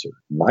professor.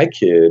 My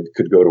kid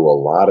could go to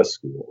a lot of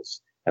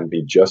schools and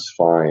be just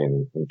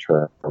fine in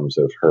terms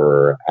of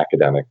her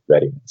academic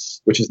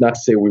readiness, which is not to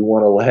say we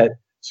want to let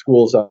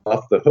schools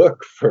off the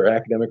hook for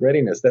academic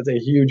readiness. That's a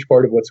huge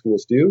part of what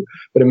schools do.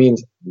 But it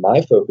means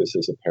my focus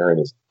as a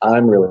parent is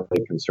I'm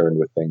really concerned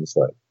with things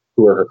like,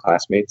 who are her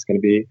classmates going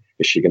to be?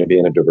 Is she going to be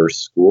in a diverse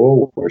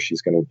school where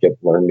she's going to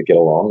learn to get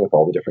along with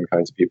all the different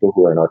kinds of people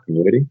who are in our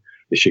community?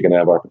 Is she going to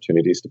have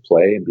opportunities to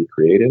play and be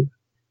creative?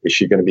 Is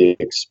she going to be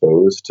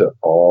exposed to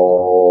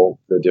all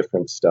the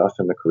different stuff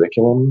in the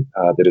curriculum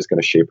that is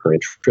going to shape her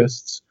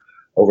interests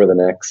over the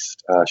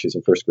next, she's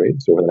in first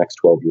grade, so over the next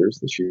 12 years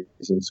that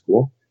she's in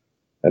school?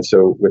 And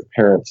so with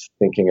parents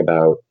thinking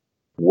about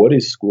what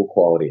is school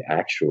quality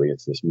actually,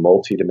 it's this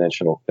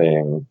multidimensional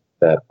thing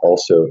that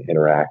also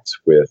interacts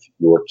with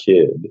your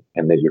kid,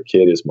 and that your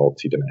kid is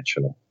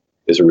multidimensional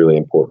is a really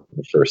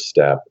important first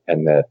step,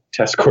 and that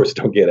test scores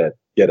don't get at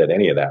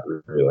any of that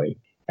really.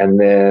 And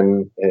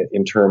then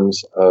in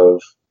terms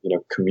of,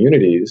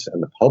 communities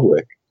and the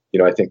public,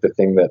 I think the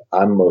thing that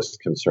I'm most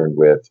concerned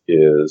with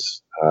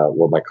is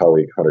what my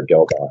colleague Hunter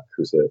Gelbach,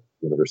 who's at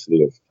the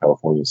University of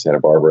California, Santa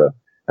Barbara,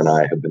 and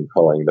I have been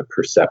calling the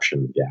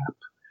perception gap,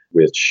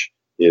 which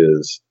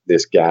is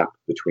this gap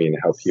between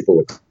how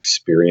people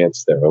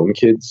experience their own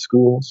kids'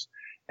 schools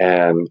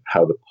and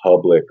how the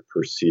public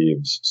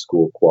perceives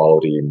school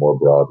quality more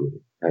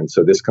broadly. And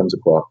so this comes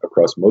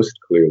across most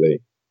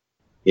clearly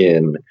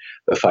in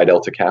the Phi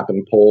Delta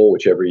Kappan poll,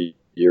 which every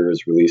year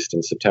is released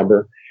in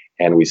September.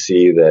 And we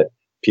see that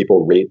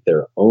people rate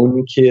their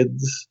own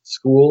kids'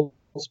 schools,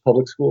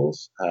 public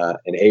schools,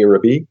 an A or a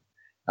B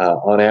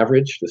on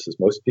average. This is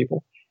most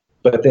people.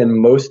 But then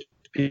most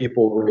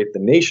people rate the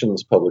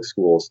nation's public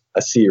schools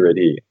a C or a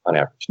D on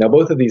average. Now,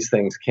 both of these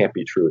things can't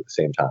be true at the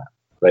same time,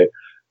 right?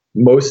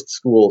 Most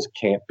schools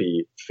can't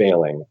be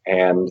failing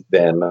and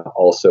then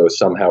also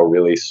somehow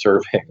really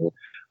serving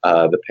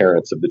the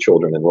parents of the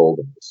children enrolled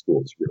in the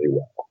schools really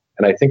well.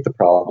 And I think the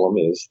problem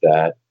is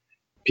that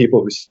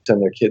people who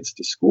send their kids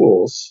to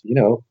schools,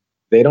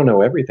 they don't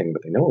know everything,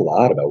 but they know a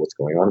lot about what's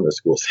going on in the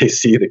schools. They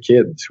see the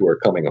kids who are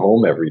coming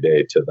home every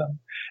day to them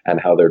and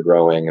how they're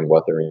growing and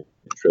what their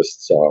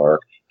interests are,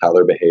 how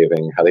they're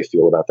behaving, how they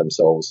feel about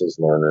themselves as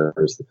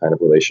learners, the kind of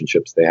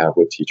relationships they have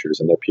with teachers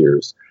and their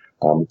peers.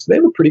 So they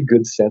have a pretty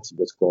good sense of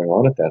what's going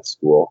on at that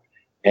school.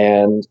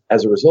 And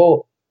as a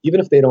result, even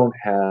if they don't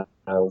have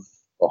a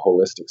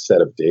holistic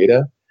set of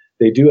data,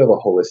 they do have a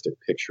holistic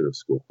picture of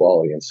school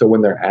quality. And so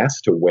when they're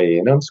asked to weigh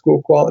in on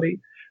school quality,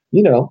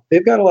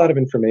 they've got a lot of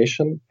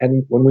information.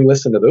 And when we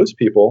listen to those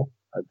people,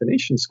 the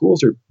nation's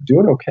schools are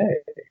doing okay.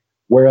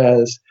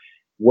 Whereas,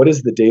 what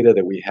is the data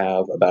that we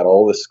have about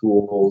all the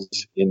schools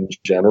in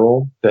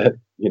general that,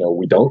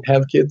 we don't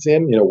have kids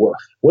in?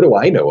 What do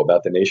I know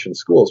about the nation's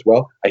schools?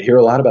 Well, I hear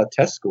a lot about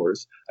test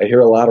scores. I hear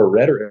a lot of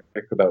rhetoric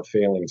about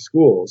failing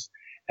schools.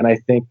 And I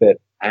think that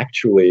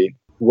actually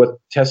what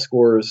test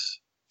scores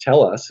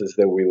tell us is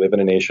that we live in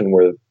a nation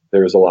where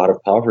there's a lot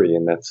of poverty,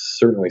 and that's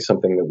certainly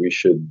something that we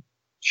should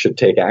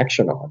take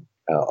action on.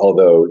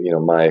 Although,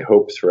 my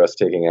hopes for us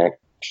taking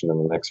action in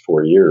the next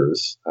 4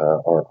 years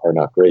are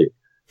not great.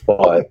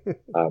 But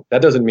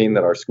that doesn't mean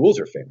that our schools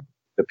are failing.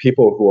 The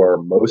people who are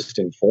most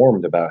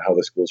informed about how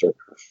the schools are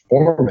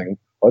performing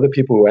are the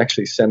people who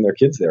actually send their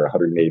kids there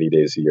 180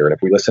 days a year. And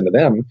if we listen to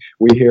them,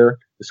 we hear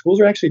the schools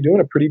are actually doing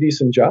a pretty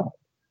decent job.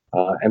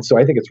 And so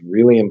I think it's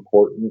really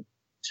important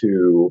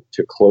to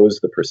close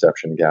the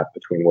perception gap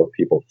between what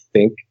people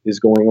think is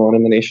going on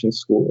in the nation's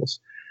schools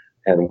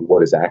and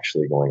what is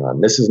actually going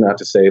on. This is not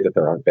to say that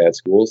there aren't bad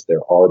schools.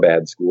 There are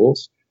bad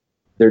schools.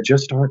 There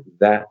just aren't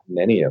that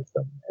many of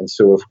them. And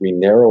so if we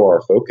narrow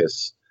our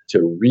focus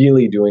to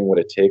really doing what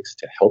it takes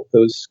to help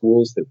those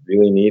schools that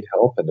really need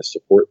help and to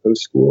support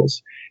those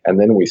schools, and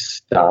then we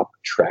stop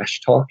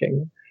trash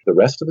talking the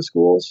rest of the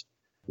schools,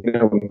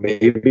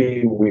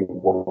 maybe we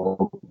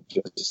won't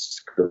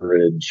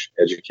discourage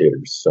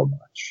educators so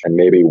much. And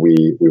maybe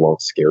we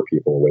won't scare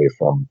people away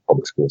from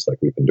public schools like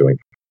we've been doing.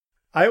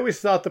 I always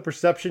thought the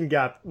perception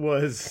gap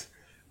was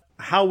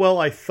how well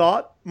I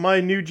thought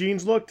my new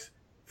jeans looked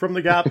from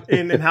the gap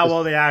and how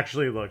well they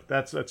actually looked.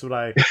 That's what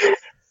I...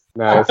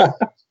 Nice.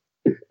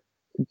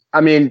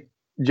 I mean,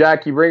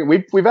 Jack,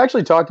 we've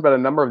actually talked about a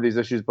number of these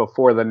issues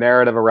before, the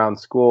narrative around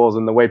schools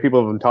and the way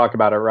people have been talking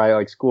about it, right?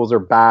 Like schools are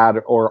bad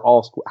or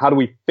how do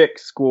we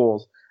fix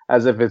schools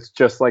as if it's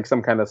just like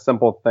some kind of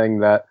simple thing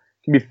that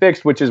can be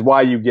fixed, which is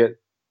why you get,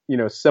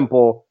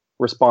 simple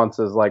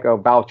responses like, oh,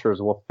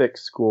 vouchers will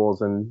fix schools,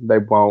 and they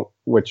won't,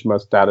 which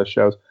most data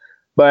shows.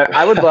 But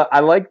I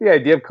like the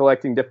idea of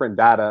collecting different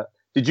data.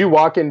 Did you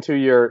walk into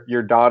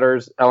your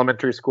daughter's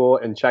elementary school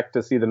and check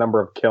to see the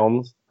number of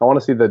kilns? I want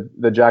to see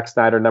the Jack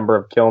Snyder number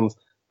of kilns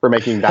for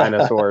making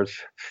dinosaurs.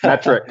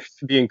 Metric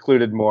be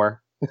included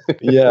more.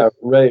 Yeah,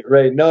 right.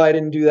 No, I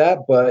didn't do that.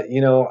 But,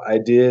 I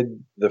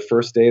did the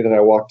first day that I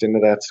walked into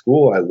that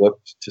school. I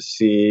looked to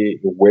see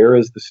where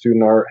is the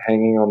student art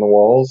hanging on the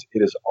walls.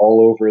 It is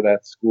all over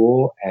that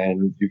school.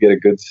 And you get a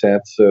good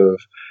sense of,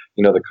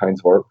 the kinds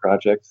of art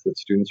projects that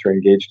students are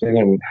engaged in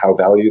and how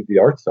valued the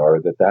arts are,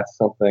 that's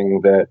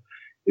something that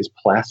is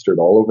plastered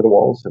all over the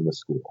walls in the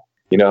school.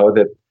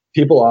 That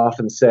people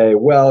often say,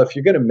 well, if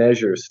you're going to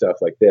measure stuff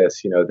like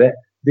this, that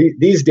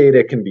these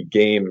data can be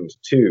gamed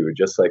too,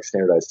 just like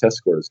standardized test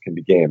scores can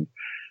be gamed.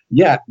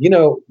 Yeah,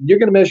 you're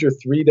going to measure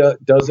 3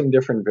 dozen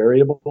different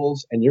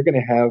variables, and you're going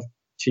to have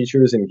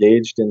teachers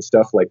engaged in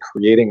stuff like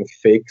creating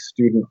fake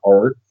student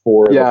art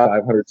for the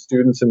 500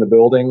 students in the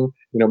building,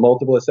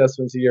 multiple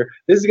assessments a year.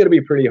 This is going to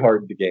be pretty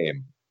hard to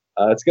game.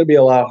 it's going to be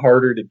a lot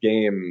harder to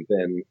game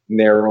than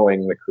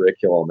narrowing the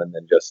curriculum and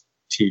then just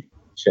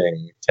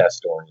teaching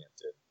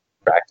test-oriented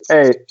practice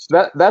systems.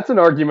 Hey, that's an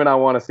argument I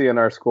want to see in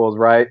our schools,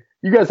 right?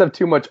 You guys have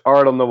too much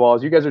art on the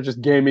walls. You guys are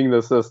just gaming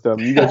the system.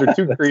 You guys are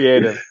too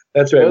creative.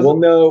 That's right. We'll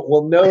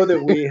know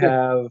that we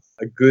have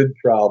a good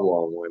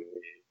problem when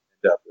we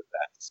end up with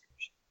that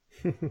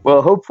discussion.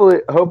 Well,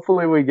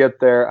 hopefully we get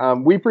there.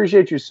 We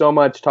appreciate you so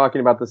much talking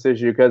about this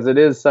issue because it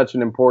is such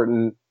an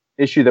important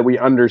issue that we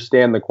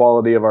understand the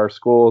quality of our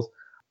schools.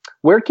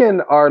 Where can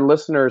our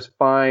listeners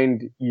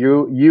find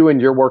you and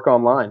your work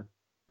online?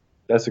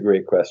 That's a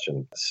great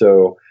question.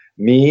 So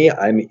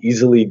I'm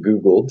easily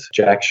Googled,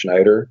 Jack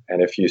Schneider.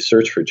 And if you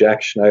search for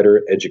Jack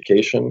Schneider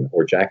Education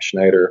or Jack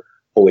Schneider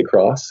Holy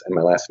Cross, and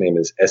my last name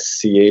is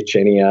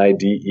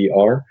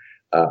Schneider,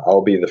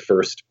 I'll be the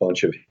first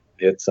bunch of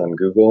hits on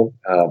Google.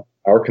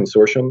 Our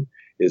consortium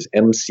is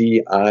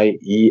mciea.org.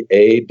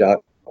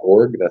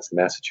 That's the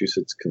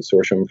Massachusetts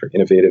Consortium for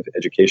Innovative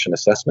Education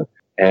Assessment.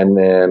 And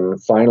then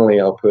finally,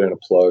 I'll put in a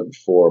plug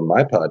for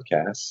my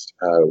podcast,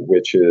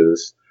 which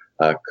is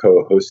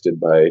co-hosted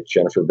by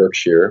Jennifer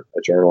Berkshire,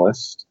 a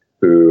journalist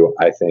who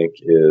I think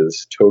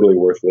is totally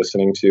worth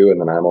listening to. And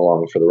then I'm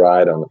along for the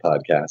ride on the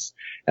podcast.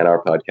 And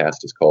our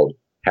podcast is called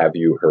Have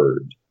You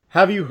Heard?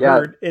 Have You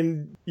Heard? Yeah.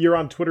 And you're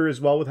on Twitter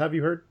as well with Have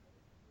You Heard?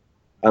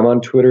 I'm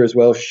on Twitter as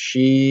well.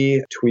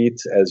 She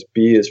tweets as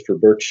B is for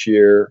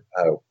Berkshire,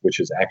 which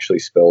is actually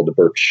spelled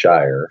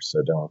Berkshire,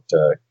 so don't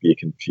be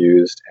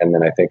confused. And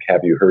then I think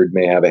Have You Heard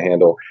may have a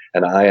handle.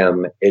 And I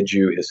am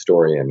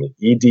EduHistorian,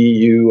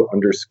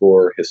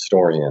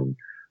 EDU_historian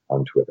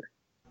on Twitter.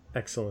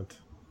 Excellent.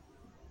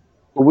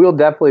 We'll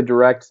definitely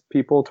direct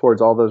people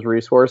towards all those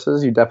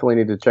resources. You definitely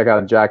need to check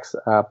out Jack's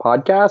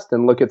podcast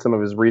and look at some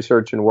of his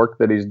research and work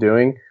that he's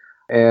doing.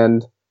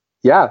 And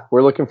yeah,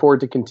 we're looking forward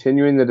to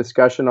continuing the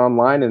discussion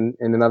online and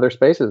in other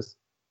spaces.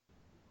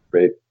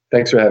 Great.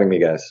 Thanks for having me,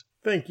 guys.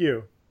 Thank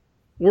you.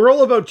 We're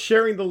all about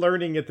sharing the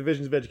learning at the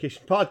Visions of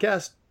Education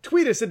podcast.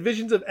 Tweet us at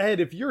Visions of Ed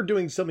if you're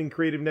doing something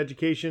creative in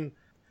education.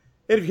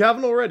 And if you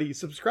haven't already,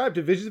 subscribe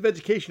to Visions of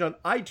Education on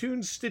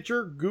iTunes,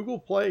 Stitcher, Google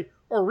Play,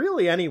 or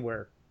really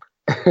anywhere.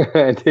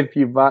 And if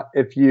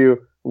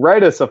you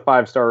write us a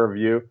 5-star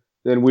review,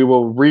 then we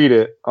will read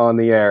it on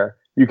the air.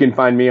 You can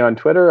find me on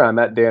Twitter. I'm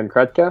at Dan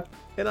Kretka.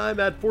 And I'm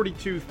at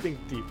 42 Think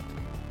Deep.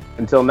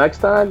 Until next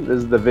time, this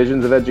is the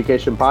Visions of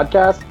Education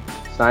podcast,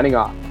 signing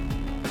off.